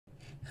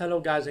Hello,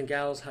 guys and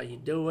gals. How you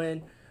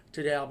doing?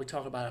 Today I'll be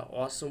talking about an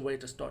awesome way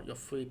to start your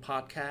free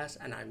podcast,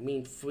 and I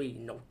mean free.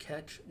 No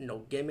catch, no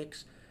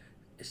gimmicks.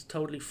 It's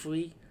totally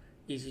free,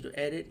 easy to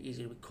edit,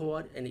 easy to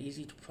record, and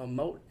easy to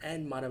promote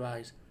and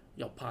monetize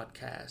your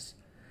podcast.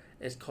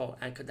 It's called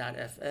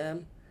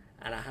Anchor.fm,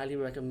 and I highly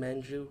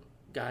recommend you,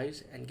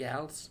 guys and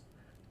gals,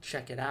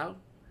 check it out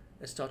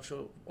and start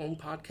your own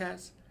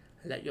podcast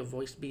and let your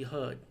voice be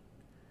heard.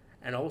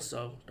 And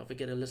also, don't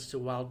forget to listen to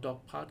Wild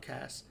Dog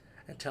Podcast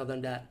and tell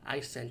them that I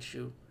sent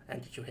you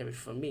and that you hear it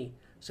from me.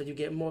 So you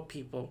get more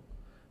people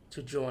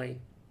to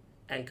join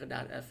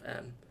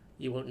Anchor.fm.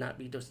 You will not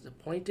be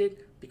disappointed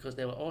because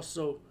they will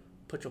also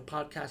put your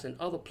podcast in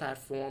other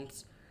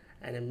platforms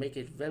and then make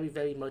it very,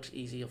 very much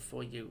easier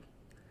for you.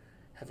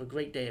 Have a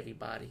great day,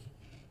 everybody.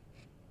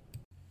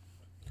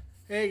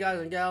 Hey guys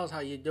and gals, how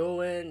you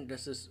doing?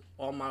 This is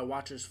all my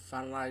Watchers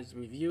finalized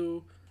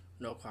review.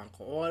 No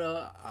chronicle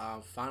order.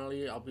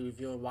 Finally, I'll be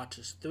reviewing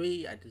Watchers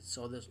 3. I did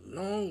saw this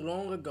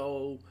long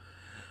ago.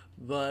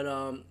 But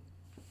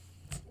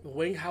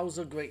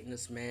Winghauser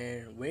greatness,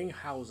 man.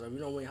 Winghauser. You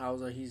know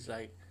Winghauser, he's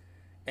like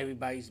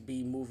everybody's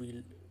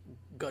B-movie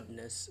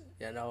goodness,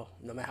 no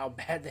matter how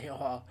bad they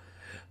are.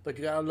 But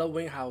you gotta love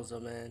Winghauser,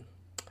 man.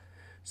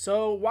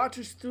 So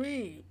Watchers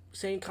 3,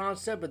 same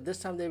concept, but this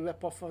time they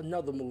rip off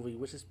another movie,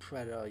 which is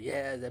Predator.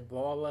 Yeah, they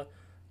borrow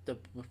the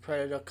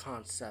Predator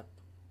concept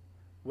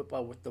with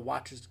the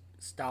Watchers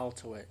style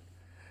to it.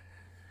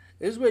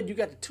 This is where you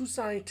got the two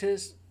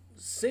scientists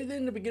sitting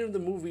in the beginning of the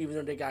movie, even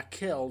though they got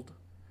killed,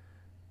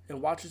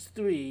 in Watchers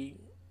 3,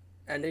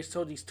 and they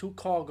saw these two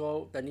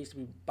cargo that needs to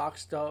be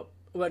boxed up,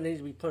 well, it needs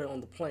to be put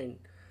on the plane,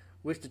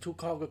 which the two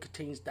cargo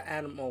contains the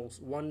animals.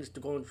 One is the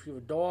golden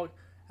retriever dog,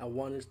 and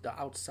one is the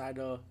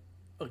outsider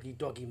ugly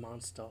doggy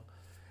monster.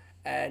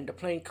 And the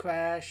plane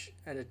crashed,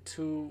 and the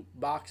two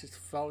boxes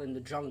fell in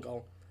the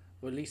jungle,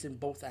 releasing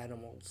both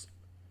animals.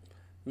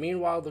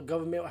 Meanwhile, the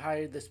government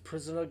hired this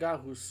prisoner guy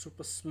who's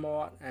super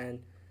smart,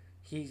 and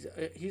he's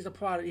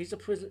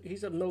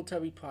a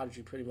military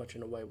prodigy, pretty much,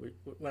 in a way,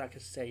 when I can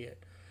say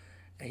it.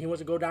 And he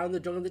wants to go down in the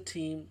jungle with the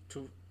team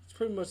to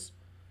pretty much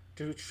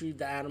to retrieve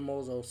the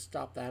animals or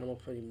stop the animal,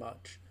 pretty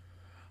much.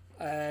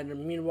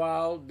 And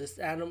meanwhile, this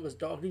animal, this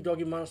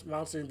doggy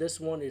monster in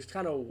this one is I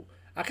kind of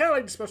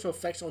like the special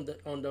effects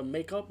on the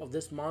makeup of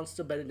this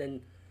monster better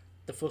than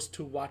the first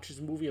two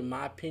Watchers movie, in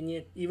my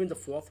opinion. Even the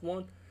fourth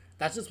one.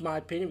 That's just my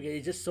opinion because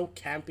it's just so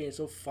campy and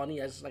so funny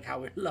as like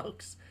how it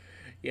looks,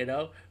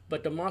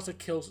 But the monster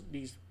kill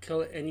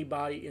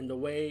anybody in the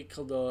way,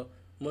 kill the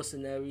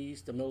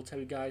mercenaries, the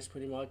military guys,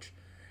 pretty much,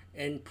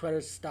 in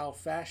Predator style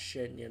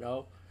fashion,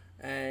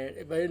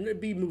 but in a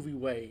B movie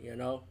way, When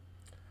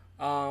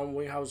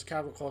Howard's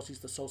character, of course, he's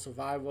the sole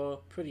survivor,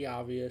 pretty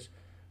obvious.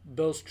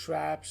 Builds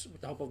traps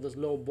with the help of this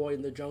little boy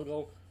in the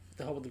jungle, with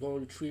the help of the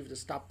golden retriever to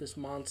stop this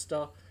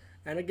monster.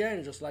 And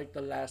again, just like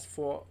the last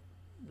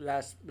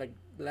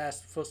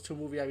first two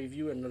movie I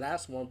reviewed, and the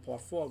last one,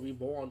 Part 4,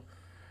 Reborn,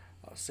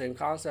 same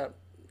concept.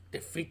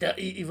 Defeat the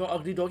evil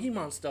ugly doggy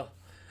monster.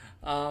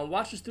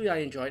 Watchers 3 I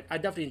enjoyed. I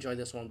definitely enjoyed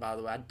this one, by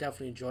the way. I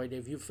definitely enjoyed it.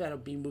 If you're a fan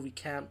of B-movie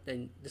camp,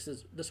 then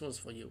this one's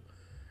for you.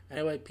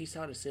 Anyway, peace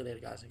out and see you later,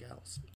 guys and gals.